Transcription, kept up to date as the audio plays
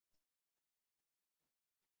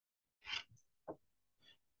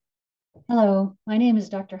Hello, my name is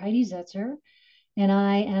Dr. Heidi Zetzer, and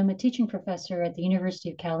I am a teaching professor at the University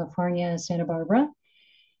of California, Santa Barbara.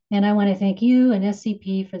 And I want to thank you and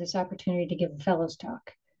SCP for this opportunity to give a fellows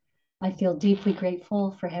talk. I feel deeply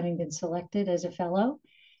grateful for having been selected as a fellow,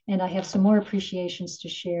 and I have some more appreciations to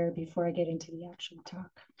share before I get into the actual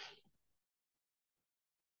talk.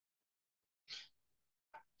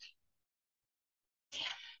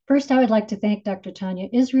 First, I would like to thank Dr. Tanya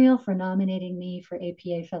Israel for nominating me for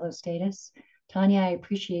APA Fellow status. Tanya, I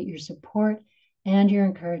appreciate your support and your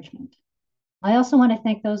encouragement. I also want to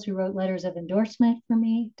thank those who wrote letters of endorsement for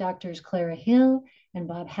me, Doctors Clara Hill and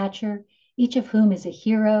Bob Hatcher, each of whom is a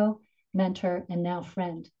hero, mentor, and now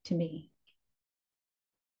friend to me.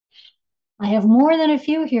 I have more than a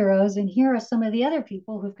few heroes, and here are some of the other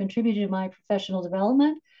people who've contributed to my professional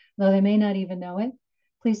development, though they may not even know it.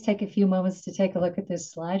 Please take a few moments to take a look at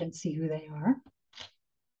this slide and see who they are.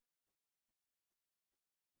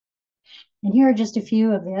 And here are just a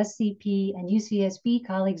few of the SCP and UCSB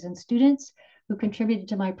colleagues and students who contributed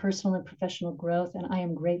to my personal and professional growth, and I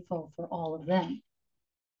am grateful for all of them.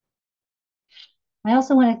 I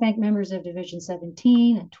also want to thank members of Division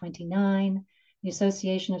 17 and 29, the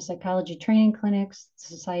Association of Psychology Training Clinics,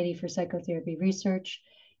 the Society for Psychotherapy Research,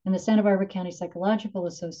 and the Santa Barbara County Psychological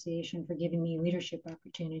Association for giving me leadership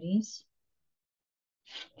opportunities.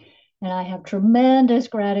 And I have tremendous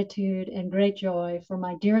gratitude and great joy for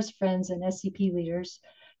my dearest friends and SCP leaders,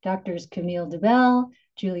 Doctors Camille DeBell,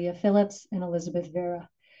 Julia Phillips, and Elizabeth Vera.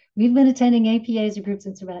 We've been attending APA as a group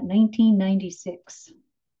since about 1996.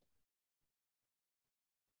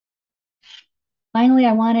 Finally,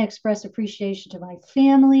 I want to express appreciation to my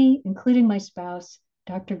family, including my spouse,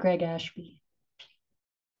 Dr. Greg Ashby.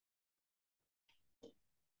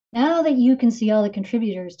 Now that you can see all the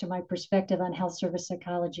contributors to my perspective on health service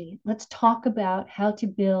psychology, let's talk about how to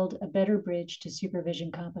build a better bridge to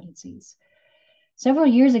supervision competencies. Several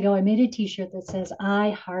years ago, I made a t-shirt that says, I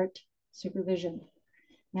heart supervision.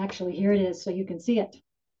 And actually, here it is, so you can see it.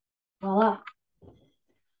 Voila.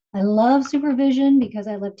 I love supervision because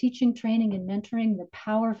I love teaching, training, and mentoring the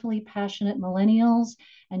powerfully passionate millennials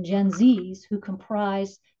and Gen Zs who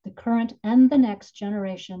comprise the current and the next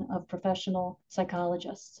generation of professional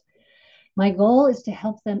psychologists. My goal is to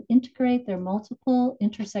help them integrate their multiple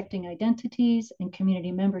intersecting identities and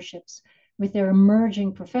community memberships with their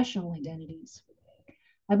emerging professional identities.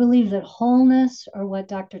 I believe that wholeness, or what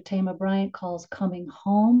Dr. Tama Bryant calls coming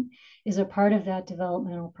home, is a part of that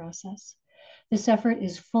developmental process. This effort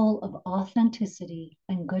is full of authenticity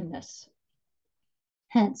and goodness.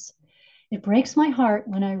 Hence, it breaks my heart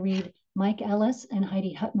when I read Mike Ellis and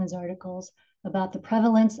Heidi Hutman's articles about the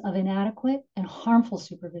prevalence of inadequate and harmful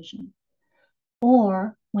supervision,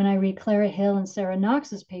 or when I read Clara Hill and Sarah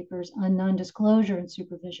Knox's papers on non-disclosure and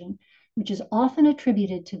supervision, which is often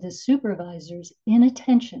attributed to the supervisor's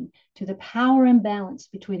inattention to the power imbalance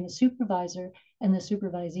between the supervisor and the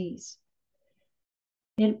supervisees.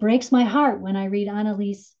 It breaks my heart when I read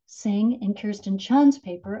Annalise Singh and Kirsten Chun's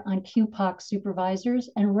paper on QPOC supervisors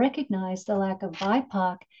and recognize the lack of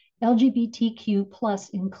BIPOC LGBTQ plus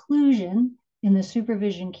inclusion in the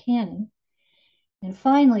supervision canon. And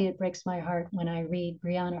finally, it breaks my heart when I read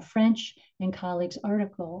Brianna French and colleagues'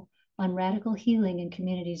 article on radical healing in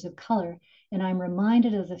communities of color, and I'm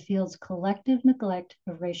reminded of the field's collective neglect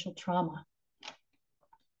of racial trauma.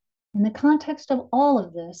 In the context of all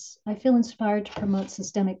of this, I feel inspired to promote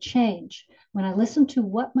systemic change when I listen to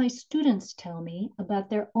what my students tell me about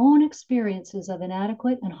their own experiences of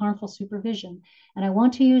inadequate and harmful supervision, and I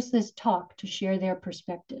want to use this talk to share their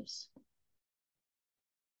perspectives.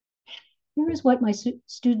 Here is what my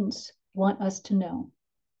students want us to know.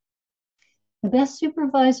 The best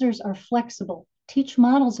supervisors are flexible, teach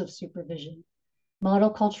models of supervision,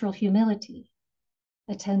 model cultural humility,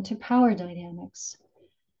 attend to power dynamics,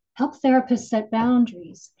 help therapists set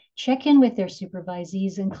boundaries, check in with their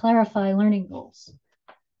supervisees, and clarify learning goals.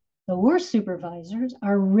 The worst supervisors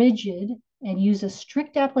are rigid and use a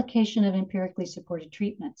strict application of empirically supported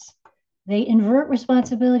treatments. They invert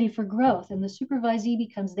responsibility for growth, and the supervisee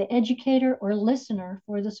becomes the educator or listener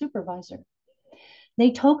for the supervisor.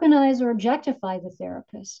 They tokenize or objectify the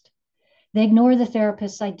therapist. They ignore the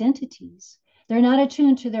therapist's identities. They're not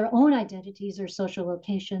attuned to their own identities or social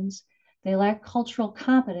locations. They lack cultural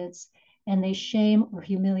competence, and they shame or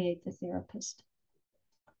humiliate the therapist.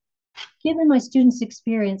 Given my students'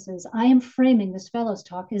 experiences, I am framing this fellows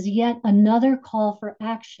talk as yet another call for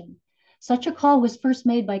action. Such a call was first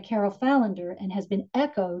made by Carol Fallander and has been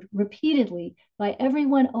echoed repeatedly by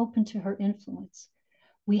everyone open to her influence.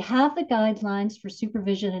 We have the guidelines for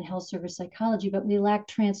supervision and health service psychology, but we lack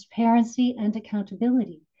transparency and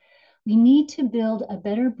accountability. We need to build a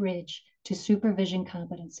better bridge to supervision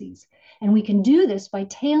competencies. And we can do this by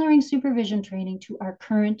tailoring supervision training to our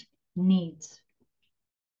current needs.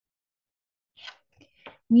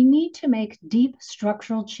 We need to make deep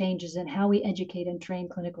structural changes in how we educate and train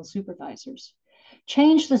clinical supervisors.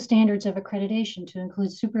 Change the standards of accreditation to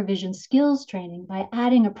include supervision skills training by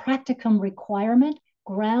adding a practicum requirement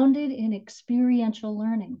grounded in experiential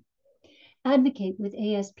learning. Advocate with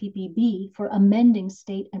ASPPB for amending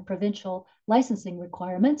state and provincial licensing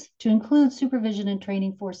requirements to include supervision and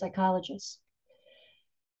training for psychologists.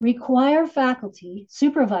 Require faculty,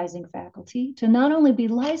 supervising faculty, to not only be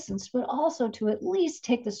licensed, but also to at least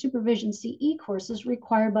take the supervision CE courses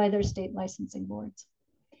required by their state licensing boards.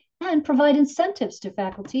 And provide incentives to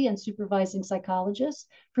faculty and supervising psychologists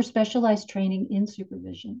for specialized training in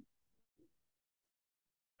supervision.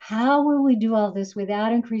 How will we do all this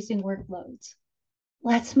without increasing workloads?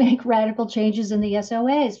 Let's make radical changes in the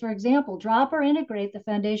SOAs. For example, drop or integrate the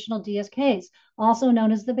foundational DSKs, also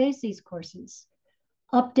known as the BASIS courses.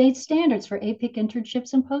 Update standards for APIC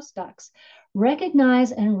internships and postdocs.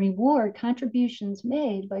 Recognize and reward contributions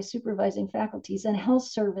made by supervising faculties and health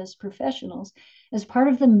service professionals as part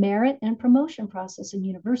of the merit and promotion process in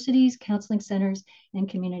universities, counseling centers, and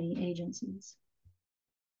community agencies.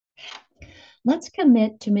 Let's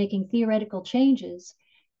commit to making theoretical changes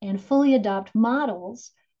and fully adopt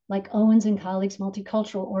models like Owens and colleagues'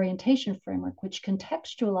 multicultural orientation framework, which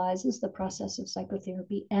contextualizes the process of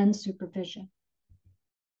psychotherapy and supervision.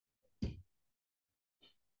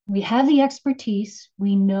 We have the expertise.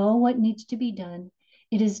 We know what needs to be done.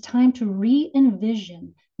 It is time to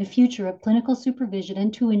re-envision the future of clinical supervision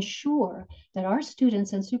and to ensure that our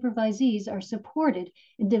students and supervisees are supported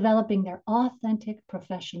in developing their authentic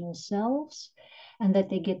professional selves and that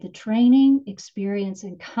they get the training, experience,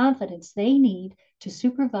 and confidence they need to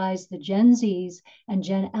supervise the Gen Zs and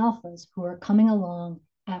Gen Alphas who are coming along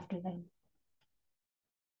after them.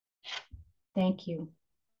 Thank you.